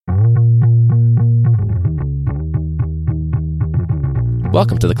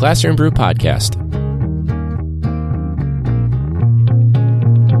Welcome to the Classroom Brew Podcast.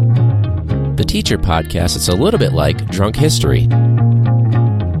 The teacher podcast, it's a little bit like drunk history.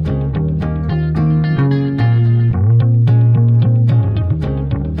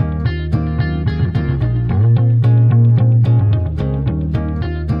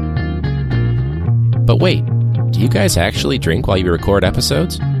 But wait, do you guys actually drink while you record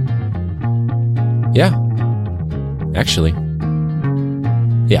episodes? Yeah. Actually.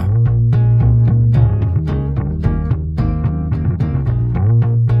 Yeah.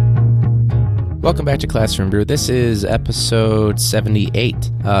 Welcome back to Classroom Brew. This is episode 78.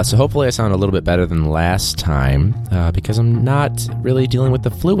 So hopefully I sound a little bit better than last time because I'm not really dealing with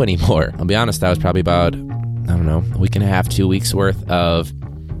the flu anymore. I'll be honest, that was probably about, a week and a half, 2 weeks worth of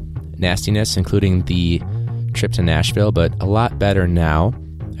nastiness, including the trip to Nashville, but a lot better now.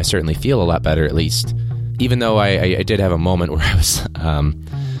 I certainly feel a lot better, at least. Even though I did have a moment where I was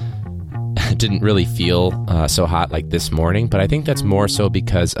didn't really feel so hot like this morning, but I think that's more so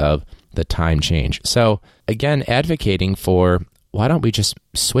because of the time change. So again, advocating for why don't we just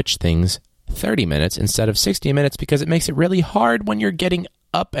switch things 30 minutes instead of 60 minutes, because it makes it really hard when you're getting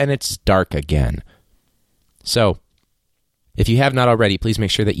up and it's dark again. So if you have not already, please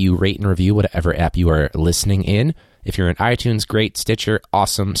make sure that you rate and review whatever app you are listening in. If you're in iTunes, great. Stitcher,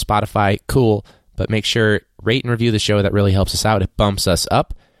 awesome. Spotify, cool. But make sure, rate and review the show. That really helps us out. It bumps us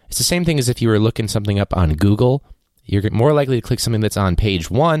up. It's the same thing as if you were looking something up on Google. You're more likely to click something that's on page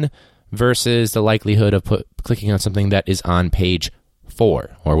 1 versus the likelihood of clicking on something that is on page 4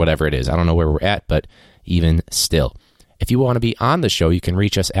 or whatever it is. I don't know where we're at, but even still. If you want to be on the show, you can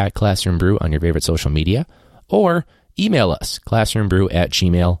reach us at Classroom Brew on your favorite social media, or email us,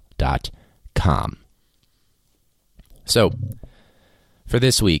 classroombrew@gmail.com. So, for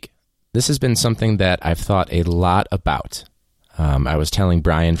this week, this has been something that I've thought a lot about. I was telling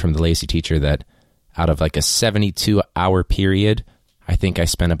Brian from The Lazy Teacher that out of like a 72-hour period, I think I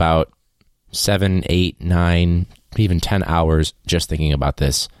spent about 7, 8, 9, even 10 hours just thinking about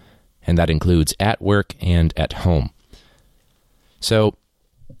this, and that includes at work and at home. So,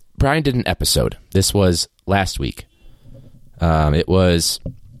 Brian did an episode. This was last week. It was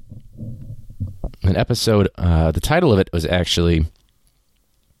an episode, the title of it was actually,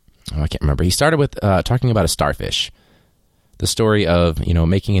 I can't remember. He started with talking about a starfish. The story of,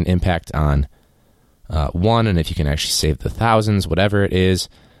 making an impact on one, and if you can actually save the thousands, whatever it is.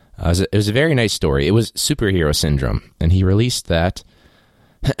 It was a very nice story. It was Superhero Syndrome, and he released that,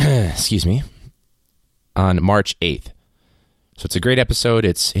 on March 8th. So it's a great episode.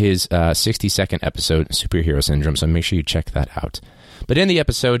 It's his 60-second episode, Superhero Syndrome, so make sure you check that out. But in the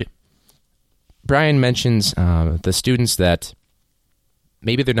episode, Brian mentions the students that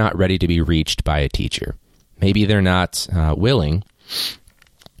maybe they're not ready to be reached by a teacher. Maybe they're not willing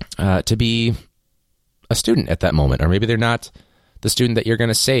to be a student at that moment, or maybe they're not the student that you're going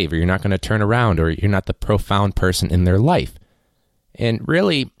to save, or you're not going to turn around, or you're not the profound person in their life. And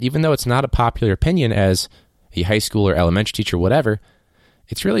really, even though it's not a popular opinion as a high school or elementary teacher, whatever,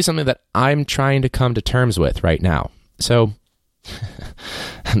 it's really something that I'm trying to come to terms with right now. So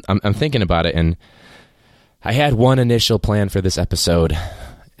I'm thinking about it, and I had one initial plan for this episode.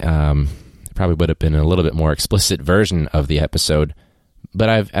 It probably would have been a little bit more explicit version of the episode, but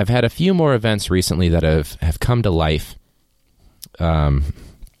I've had a few more events recently that have come to life,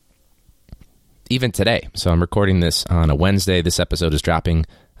 even today. So I'm recording this on a Wednesday. This episode is dropping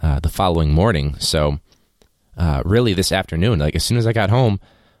the following morning. So really this afternoon, like as soon as I got home,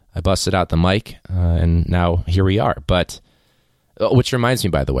 I busted out the mic, and now here we are. But, which reminds me,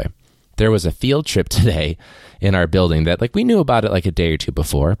 by the way, there was a field trip today in our building that, we knew about it like a day or two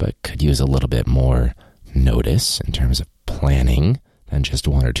before, but could use a little bit more notice in terms of planning than just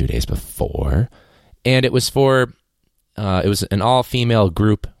 1 or 2 days before. And it was it was an all-female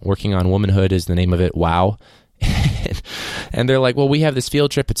group working on womanhood is the name of it. Wow. And they're like, well, we have this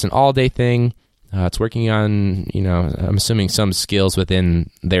field trip. It's an all-day thing. It's working on, I'm assuming some skills within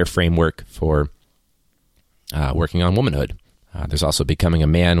their framework for working on womanhood. There's also Becoming a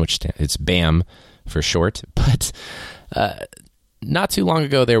Man, which it's BAM for short. But not too long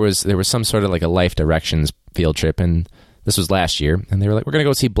ago, there was some sort of like a life directions field trip, and this was last year. And they were like, we're going to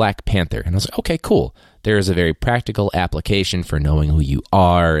go see Black Panther. And I was like, okay, cool. There is a very practical application for knowing who you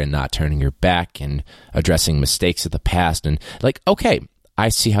are and not turning your back and addressing mistakes of the past. And okay, I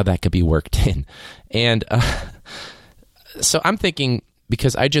see how that could be worked in. And so I'm thinking,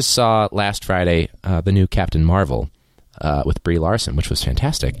 because I just saw last Friday the new Captain Marvel with Brie Larson, which was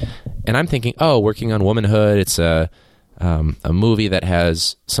fantastic. And I'm thinking, working on womanhood, it's a movie that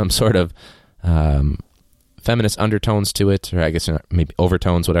has some sort of feminist undertones to it, or I guess maybe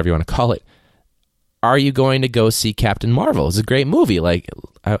overtones, whatever you want to call it. Are you going to go see Captain Marvel? It's a great movie. Like,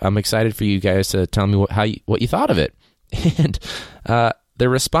 I'm excited for you guys to tell me what you thought of it. And the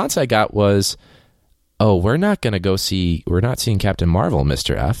response I got was, "Oh, we're not seeing Captain Marvel,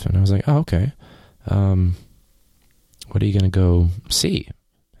 Mr. F." And I was like, "Oh, okay. What are you going to go see?"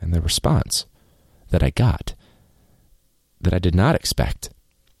 And the response that I got, that I did not expect,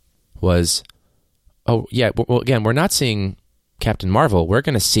 was, "Oh, yeah, well, again, we're not seeing Captain Marvel. We're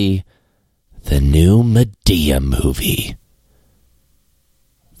going to see the new Madea movie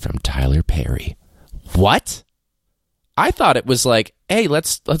from Tyler Perry." What? I thought it was like, hey,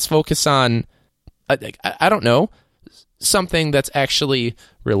 let's focus on, I don't know, something that's actually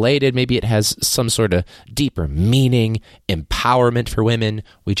related. Maybe it has some sort of deeper meaning, empowerment for women.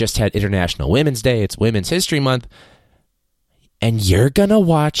 We just had International Women's Day. It's Women's History Month. And you're going to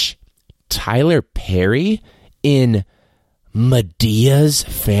watch Tyler Perry in Madea's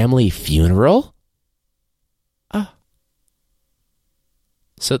family funeral?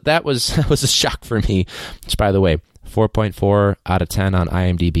 So that was a shock for me, which, by the way, 4.4 out of 10 on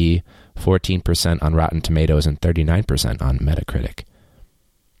IMDb, 14% on Rotten Tomatoes, and 39% on Metacritic.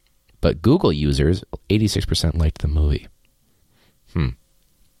 But Google users, 86% liked the movie.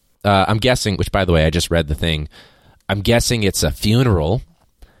 I'm guessing, which, by the way, I just read the thing, I'm guessing it's a funeral,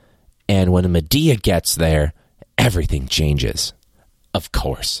 and when Madea gets there, everything changes. Of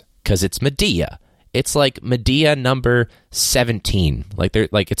course, because it's Madea. It's like Madea number 17. Like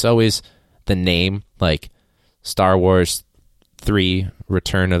it's always the name, like Star Wars 3,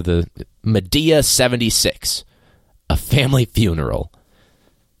 Return of the Madea 76, a family funeral.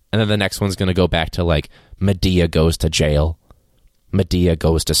 And then the next one's going to go back to like Madea goes to jail, Madea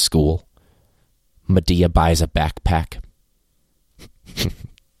goes to school, Madea buys a backpack,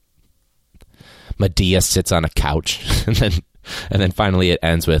 Madea sits on a couch, and then finally it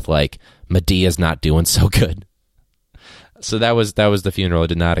ends with like Madea's not doing so good. So that was the funeral. I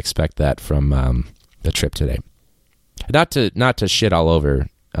did not expect that from the trip today. Not to shit all over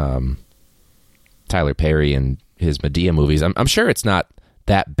Tyler Perry and his Madea movies. I'm sure it's not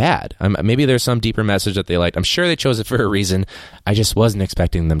that bad. Maybe there's some deeper message that they liked. I'm sure they chose it for a reason. I just wasn't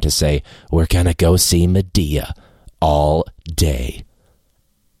expecting them to say, "We're gonna go see Madea all day."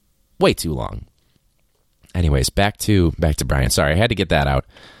 Way too long. Anyways, back to Brian. Sorry, I had to get that out.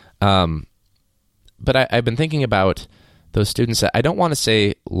 But I've been thinking about those students that I don't want to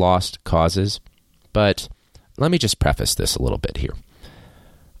say lost causes, but let me just preface this a little bit here.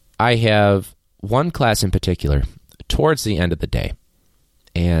 I have one class in particular towards the end of the day,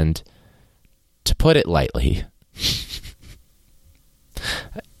 and to put it lightly,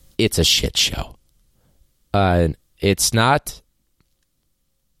 it's a shit show. It's not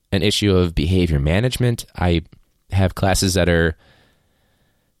an issue of behavior management. I have classes that are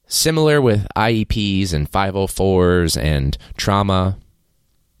similar with IEPs and 504s and trauma,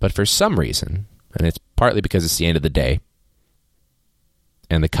 but for some reason, and it's partly because it's the end of the day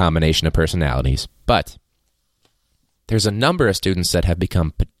and the combination of personalities, but there's a number of students that have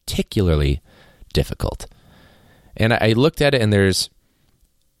become particularly difficult. And I looked at it, and there's,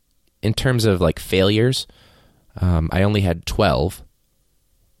 in terms of like failures, I only had 12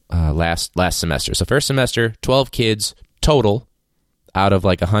 last semester. So first semester, 12 kids total out of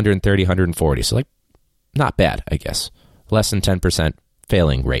like 130, 140. So like not bad, I guess. Less than 10%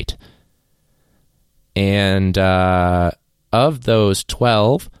 failing rate. And of those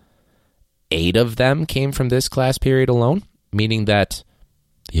 12, 8 of them came from this class period alone, meaning that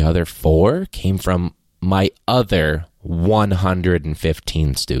the other 4 came from my other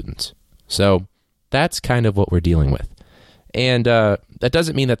 115 students. So that's kind of what we're dealing with. And that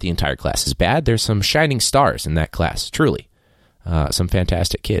doesn't mean that the entire class is bad. There's some shining stars in that class, truly. Some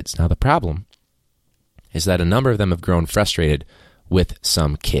fantastic kids. Now, the problem is that a number of them have grown frustrated with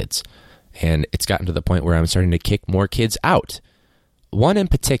some kids. And it's gotten to the point where I'm starting to kick more kids out. One in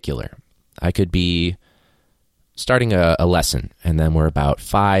particular, I could be starting a lesson, and then we're about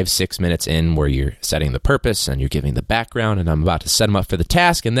 5-6 minutes in where you're setting the purpose and you're giving the background, and I'm about to set them up for the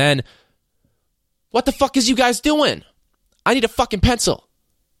task, and then, "What the fuck is you guys doing? I need a fucking pencil.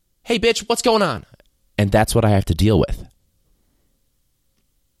 Hey, bitch, what's going on?" And that's what I have to deal with.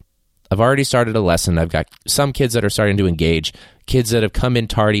 I've already started a lesson. I've got some kids that are starting to engage, kids that have come in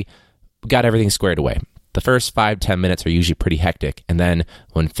tardy, got everything squared away. The first 5-10 minutes are usually pretty hectic. And then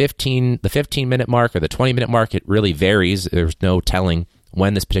when the 15-minute mark or the 20-minute mark, it really varies. There's no telling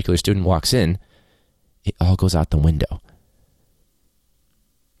when this particular student walks in. It all goes out the window.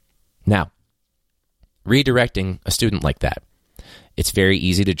 Now, redirecting a student like that it's very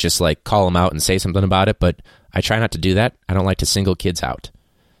easy to just like call them out and say something about it, but I try not to do that. I don't like to single kids out.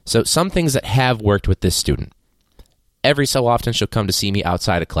 So some things that have worked with this student. Every so often she'll come to see me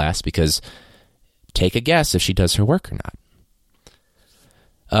outside of class because take a guess if she does her work or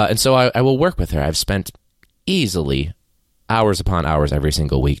not. And so I will work with her. I've spent easily hours upon hours every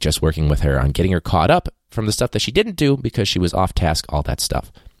single week just working with her on getting her caught up from the stuff that she didn't do because she was off task, all that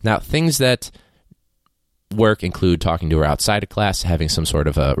stuff. Now, things that work include talking to her outside of class, having some sort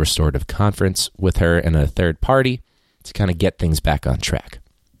of a restorative conference with her and a third party to kind of get things back on track.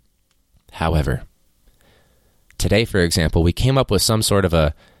 However, today, for example, we came up with some sort of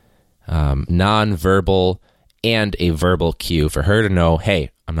a non-verbal and a verbal cue for her to know,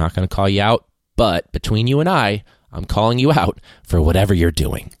 hey, I'm not going to call you out, but between you and I'm calling you out for whatever you're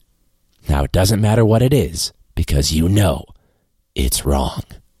doing. Now, it doesn't matter what it is because you know it's wrong.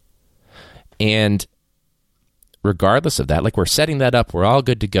 And regardless of that, like we're setting that up, we're all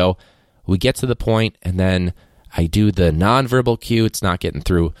good to go. We get to the point, and then I do the nonverbal cue. It's not getting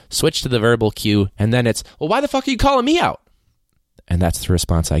through. Switch to the verbal cue, and then it's, well, why the fuck are you calling me out? And that's the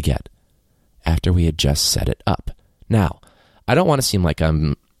response I get after we had just set it up. Now, I don't want to seem like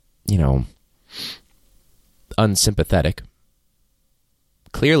I'm, unsympathetic.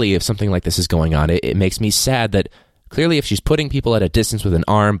 Clearly, if something like this is going on, it makes me sad that clearly if she's putting people at a distance with an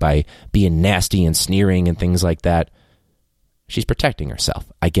arm by being nasty and sneering and things like that, she's protecting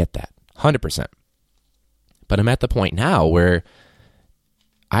herself. I get that, 100%. But I'm at the point now where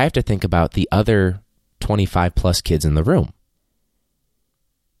I have to think about the other 25 plus kids in the room.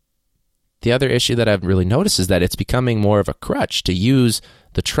 The other issue that I've really noticed is that it's becoming more of a crutch to use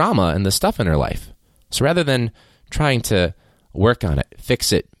the trauma and the stuff in her life. So rather than trying to work on it,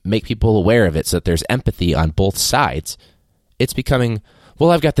 fix it, make people aware of it so that there's empathy on both sides, it's becoming,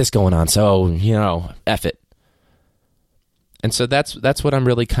 well, I've got this going on, so, F it. And so that's what I'm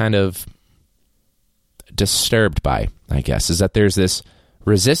really kind of disturbed by, I guess, is that there's this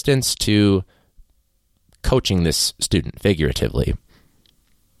resistance to coaching this student figuratively.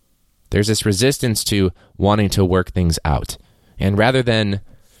 There's this resistance to wanting to work things out. And rather than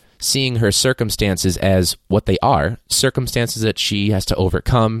seeing her circumstances as what they are, circumstances that she has to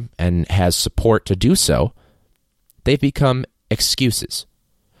overcome and has support to do so, they've become excuses.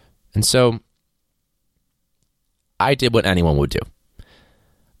 And so I did what anyone would do.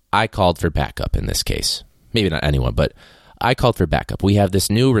 I called for backup in this case. Maybe not anyone, but I called for backup. We have this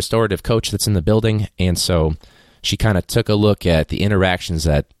new restorative coach that's in the building, and so she kind of took a look at the interactions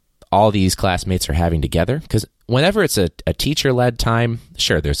that all these classmates are having together, because whenever it's a teacher-led time,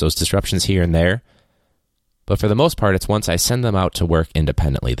 sure, there's those disruptions here and there, but for the most part, it's once I send them out to work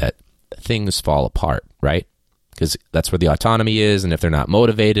independently that things fall apart, right? Because that's where the autonomy is, and if they're not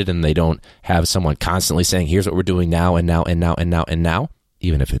motivated and they don't have someone constantly saying, here's what we're doing now, and now, and now, and now, and now,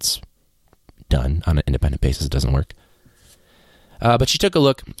 even if it's done on an independent basis, it doesn't work. But she took a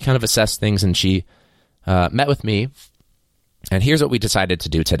look, kind of assessed things, and she met with me, and here's what we decided to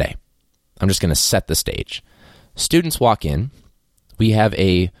do today. I'm just going to set the stage. Students walk in. We have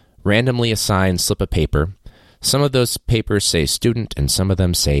a randomly assigned slip of paper. Some of those papers say student, and some of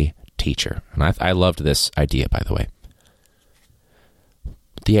them say teacher. And I loved this idea, by the way.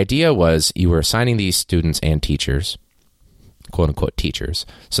 The idea was you were assigning these students and teachers, quote-unquote teachers,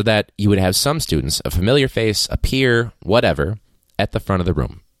 so that you would have some students, a familiar face, a peer, whatever, at the front of the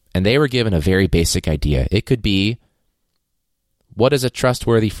room. And they were given a very basic idea. It could be, what does a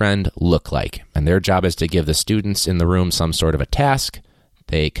trustworthy friend look like? And their job is to give the students in the room some sort of a task.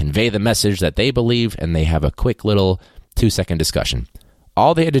 They convey the message that they believe, and they have a quick little 2-second discussion.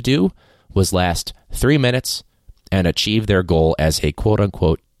 All they had to do was last 3 minutes and achieve their goal as a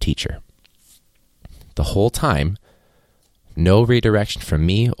quote-unquote teacher. The whole time, no redirection from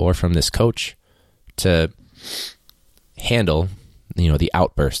me or from this coach to handle, the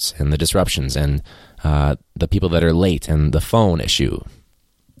outbursts and the disruptions and the people that are late and the phone issue.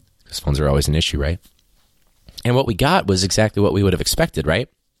 Because phones are always an issue, right? And what we got was exactly what we would have expected, right?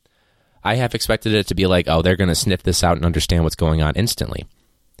 I have expected it to be like, oh, they're going to sniff this out and understand what's going on instantly.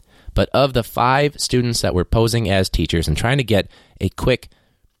 But of the 5 students that were posing as teachers and trying to get a quick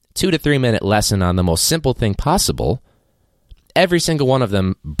 2 to 3 minute lesson on the most simple thing possible, every single one of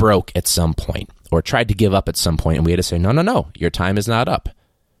them broke at some point or tried to give up at some point, and we had to say, no, your time is not up.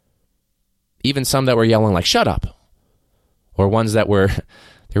 Even some that were yelling like, shut up. Or ones that were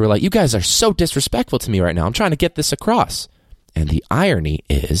like, you guys are so disrespectful to me right now. I'm trying to get this across. And the irony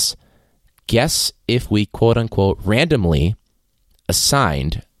is, guess if we quote unquote randomly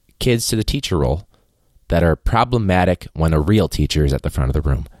assigned kids to the teacher role that are problematic when a real teacher is at the front of the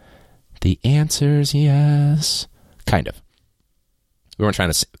room. The answer is yes. Kind of. we weren't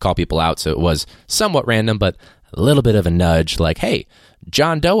trying to call people out, so it was somewhat random, but a little bit of a nudge, like, hey,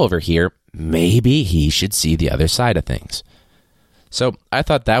 John Doe over here, maybe he should see the other side of things. So I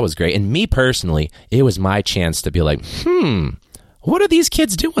thought that was great. And me personally, it was my chance to be like, what are these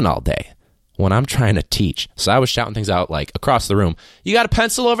kids doing all day when I'm trying to teach? So I was shouting things out like across the room. You got a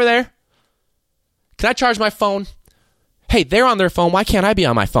pencil over there? Can I charge my phone? Hey, they're on their phone. Why can't I be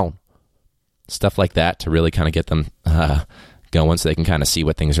on my phone? Stuff like that to really kind of get them going so they can kind of see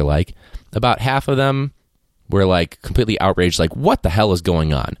what things are like. About half of them were like completely outraged, like, what the hell is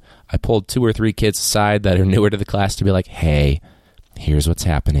going on? I pulled 2 or 3 kids aside that are newer to the class to be like, hey, here's what's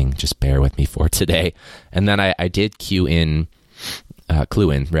happening. Just bear with me for today. And then I did clue in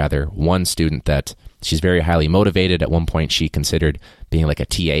one student that she's very highly motivated. At one point, she considered being like a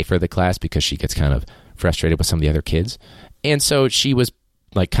TA for the class because she gets kind of frustrated with some of the other kids. And so she was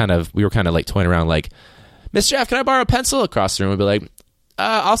like we were kind of like toying around like, Miss Jeff, can I borrow a pencil? Across the room would be like,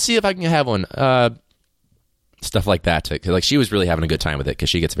 I'll see if I can have one. Stuff like that. Like she was really having a good time with it because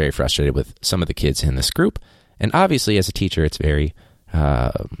she gets very frustrated with some of the kids in this group. And obviously as a teacher, it's very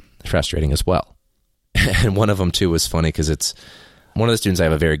frustrating as well. And one of them too was funny because it's one of the students I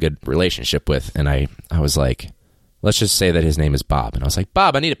have a very good relationship with. And I was like, let's just say that his name is Bob. And I was like,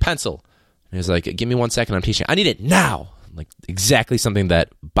 Bob, I need a pencil. And he was like, give me 1 second. I'm teaching. I need it now. Like exactly something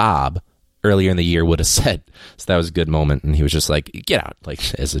that Bob earlier in the year would have said. So that was a good moment. And he was just like, get out,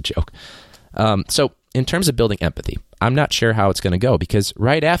 like as a joke. So in terms of building empathy, I'm not sure how it's going to go because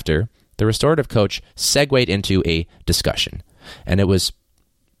right after, the restorative coach segued into a discussion. And it was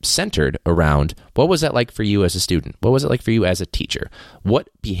centered around, what was that like for you as a student? What was it like for you as a teacher? What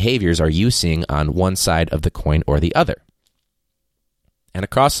behaviors are you seeing on one side of the coin or the other? And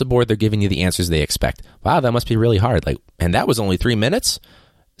across the board, they're giving you the answers they expect. Wow, that must be really hard. Like, and that was only 3 minutes?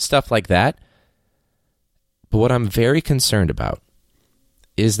 Stuff like that. But what I'm very concerned about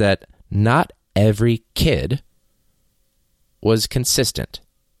is that not every kid was consistent.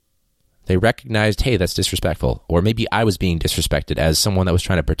 They recognized, hey, that's disrespectful. Or maybe I was being disrespected as someone that was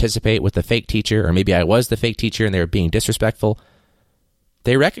trying to participate with the fake teacher. Or maybe I was the fake teacher and they were being disrespectful.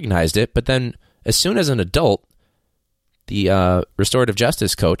 They recognized it, but then as soon as an adult, the restorative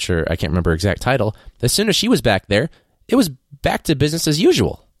justice coach, or I can't remember her exact title, as soon as she was back there, it was back to business as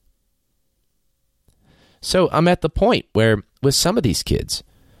usual. So I'm at the point where with some of these kids,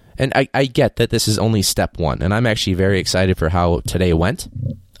 and I get that this is only step one, and I'm actually very excited for how today went,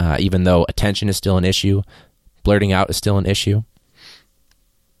 even though attention is still an issue, blurting out is still an issue.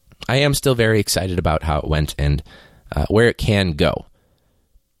 I am still very excited about how it went and where it can go.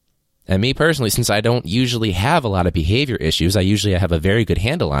 And me personally, since I don't usually have a lot of behavior issues, I usually have a very good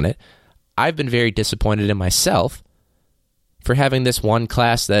handle on it, I've been very disappointed in myself for having this one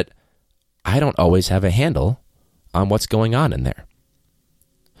class that I don't always have a handle on what's going on in there.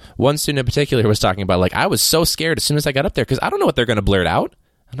 One student in particular was talking about, like, I was so scared as soon as I got up there because I don't know what they're going to blurt out.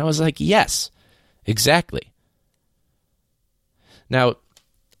 And I was like, yes, exactly. Now,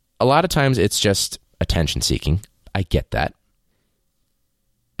 a lot of times it's just attention seeking. I get that.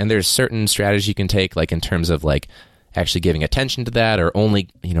 And there's certain strategies you can take, like in terms of like actually giving attention to that, or only,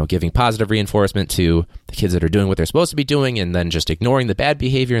 giving positive reinforcement to the kids that are doing what they're supposed to be doing, and then just ignoring the bad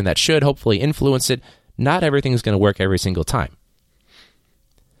behavior, and that should hopefully influence it. Not everything's going to work every single time.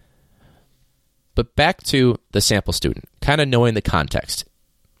 But back to the sample student, kind of knowing the context.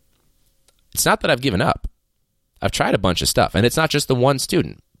 It's not that I've given up. I've tried a bunch of stuff, and it's not just the one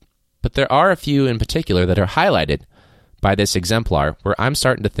student, but there are a few in particular that are highlighted by this exemplar where I'm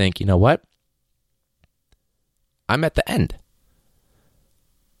starting to think, you know what? I'm at the end.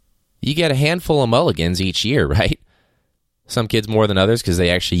 You get a handful of mulligans each year, right? Some kids more than others because they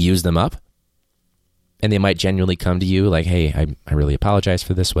actually use them up. And they might genuinely come to you like, hey, I really apologize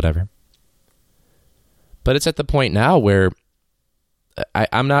for this, whatever. But it's at the point now where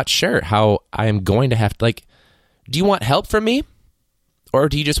I'm not sure how I am going to have to, like, do you want help from me? Or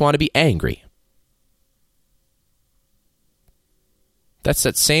do you just want to be angry? That's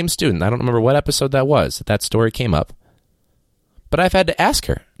that same student. I don't remember what episode that was that story came up. But I've had to ask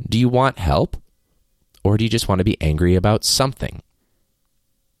her, do you want help? Or do you just want to be angry about something?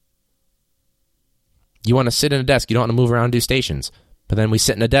 You want to sit in a desk. You don't want to move around and do stations. But then we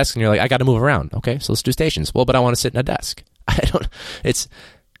sit in a desk and you're like, I got to move around. Okay, so let's do stations. Well, but I want to sit in a desk. It's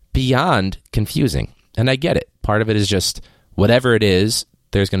beyond confusing. And I get it. Part of it is just whatever it is,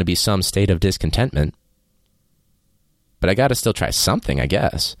 there's going to be some state of discontentment. But I got to still try something, I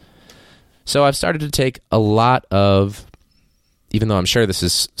guess. So I've started to take a lot of, even though I'm sure this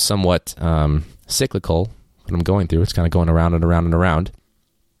is somewhat cyclical, what I'm going through, it's kind of going around and around and around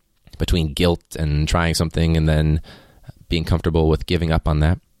between guilt and trying something and then being comfortable with giving up on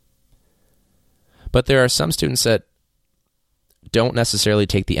that. But there are some students that don't necessarily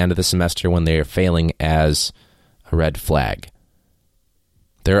take the end of the semester when they are failing as a red flag.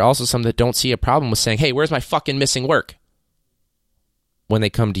 There are also some that don't see a problem with saying, hey, where's my fucking missing work? When they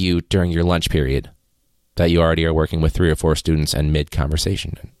come to you during your lunch period that you already are working with 3 or 4 students and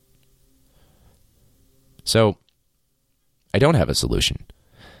mid-conversation. So, I don't have a solution.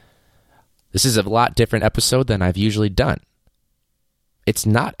 This is a lot different episode than I've usually done. It's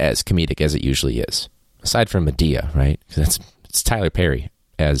not as comedic as it usually is, aside from Medea, right? Because it's Tyler Perry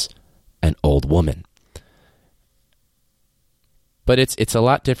as an old woman. But it's a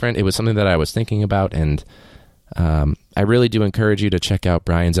lot different. It was something that I was thinking about, and I really do encourage you to check out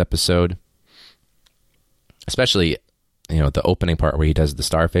Brian's episode, especially the opening part where he does the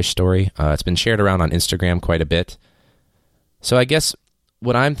starfish story. It's been shared around on Instagram quite a bit. So I guess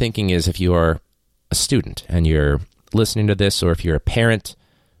what I'm thinking is if you are a student and you're listening to this, or if you're a parent,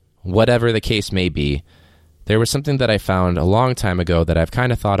 whatever the case may be, there was something that I found a long time ago that I've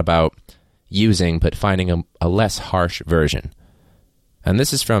kind of thought about using, but finding a less harsh version. And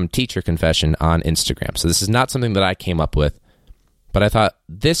this is from Teacher Confession on Instagram. So this is not something that I came up with, but I thought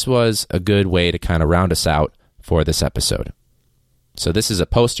this was a good way to kind of round us out for this episode. So this is a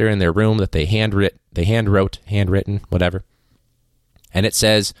poster in their room that they handwritten, whatever. And it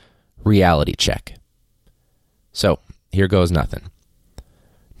says, reality check. So here goes nothing.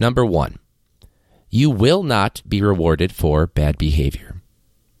 Number 1, you will not be rewarded for bad behavior.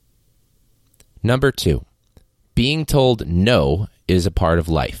 Number 2, being told no is a part of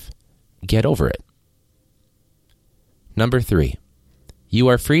life. Get over it. Number 3, you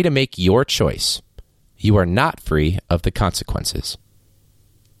are free to make your choice. You are not free of the consequences.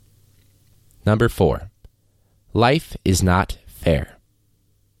 Number 4, life is not fair.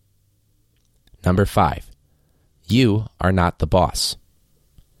 Number 5, you are not the boss.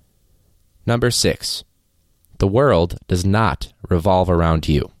 Number 6, the world does not revolve around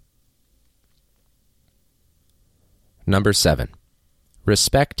you. Number 7,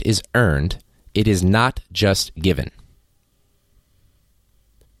 respect is earned. It is not just given.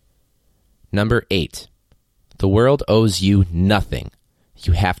 Number 8, the world owes you nothing.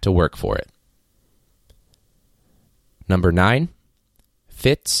 You have to work for it. Number 9,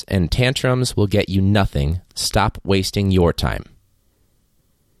 fits and tantrums will get you nothing. Stop wasting your time.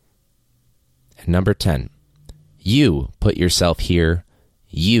 And number 10, you put yourself here.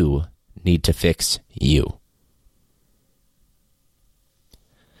 You need to fix you.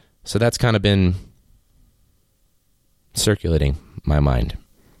 So that's kind of been circulating my mind.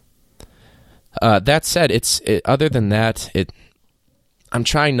 That said, other than that, I'm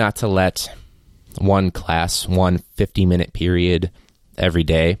trying not to let one class, one 50-minute period every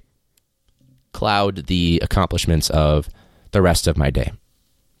day cloud the accomplishments of the rest of my day.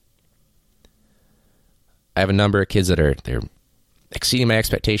 I have a number of kids that they're exceeding my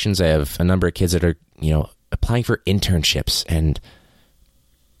expectations. I have a number of kids that are, applying for internships, and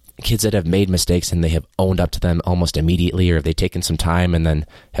kids that have made mistakes and they have owned up to them almost immediately, or have they taken some time and then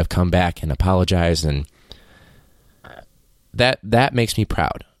have come back and apologized, and that makes me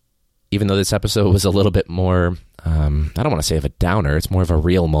proud. Even though this episode was a little bit more, I don't want to say of a downer, it's more of a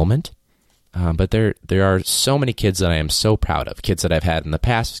real moment. But there are so many kids that I am so proud of. Kids that I've had in the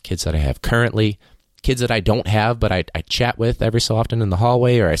past, kids that I have currently, kids that I don't have, but I chat with every so often in the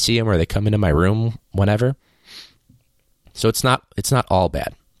hallway, or I see them, or they come into my room whenever. So it's not all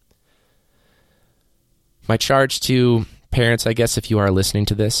bad. My charge to parents, I guess, if you are listening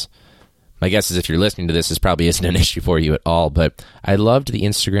to this, my guess is if you're listening to this probably isn't an issue for you at all, but I loved the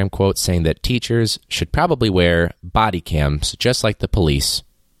Instagram quote saying that teachers should probably wear body cams just like the police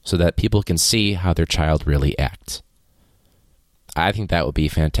so that people can see how their child really acts. I think that would be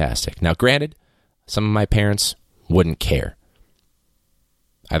fantastic. Now, granted, some of my parents wouldn't care,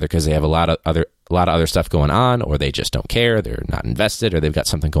 either because they have a lot of other stuff going on, or they just don't care, they're not invested, or they've got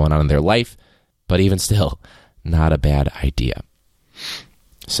something going on in their life. But even still, not a bad idea.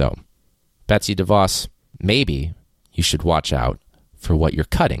 So, Betsy DeVos, maybe you should watch out for what you're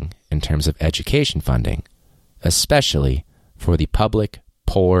cutting in terms of education funding, especially for the public,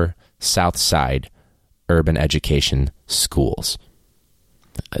 poor, South Side urban education schools.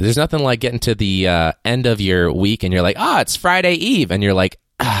 There's nothing like getting to the end of your week and you're like, it's Friday Eve. And you're like,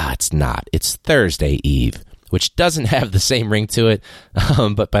 it's not. It's Thursday Eve, which doesn't have the same ring to it.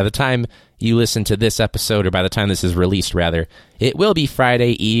 But by the time you listen to this episode, or by the time this is released, rather, it will be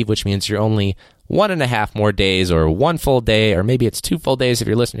Friday Eve, which means you're only 1.5 more days, or 1 full day, or maybe it's 2 full days if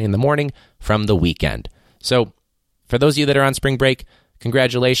you're listening in the morning, from the weekend. So for those of you that are on spring break,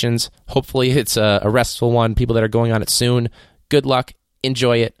 congratulations. Hopefully it's a restful one. People that are going on it soon, good luck.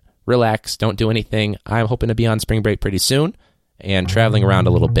 Enjoy it. Relax. Don't do anything. I'm hoping to be on spring break pretty soon and traveling around a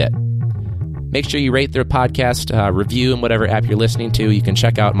little bit. Make sure you rate their podcast, review in whatever app you're listening to. You can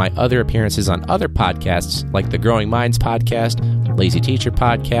check out my other appearances on other podcasts like the Growing Minds podcast, Lazy Teacher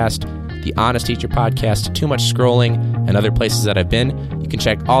podcast, the Honest Teacher podcast, Too Much Scrolling, and other places that I've been. You can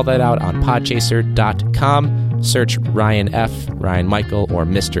check all that out on podchaser.com. Search Ryan F., Ryan Michael, or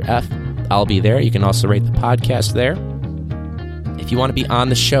Mr. F. I'll be there. You can also rate the podcast there. If you want to be on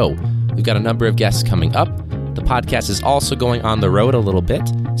the show, we've got a number of guests coming up. The podcast is also going on the road a little bit,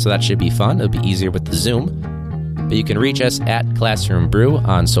 so that should be fun. It'll be easier with the Zoom. But you can reach us at Classroom Brew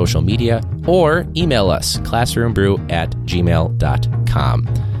on social media or email us, classroombrew@gmail.com.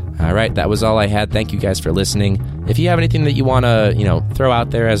 All right, that was all I had. Thank you guys for listening. If you have anything that you want to, throw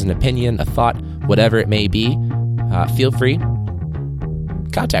out there as an opinion, a thought, whatever it may be, feel free.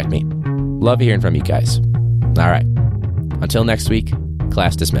 Contact me. Love hearing from you guys. All right. Until next week,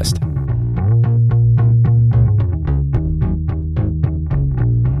 class dismissed.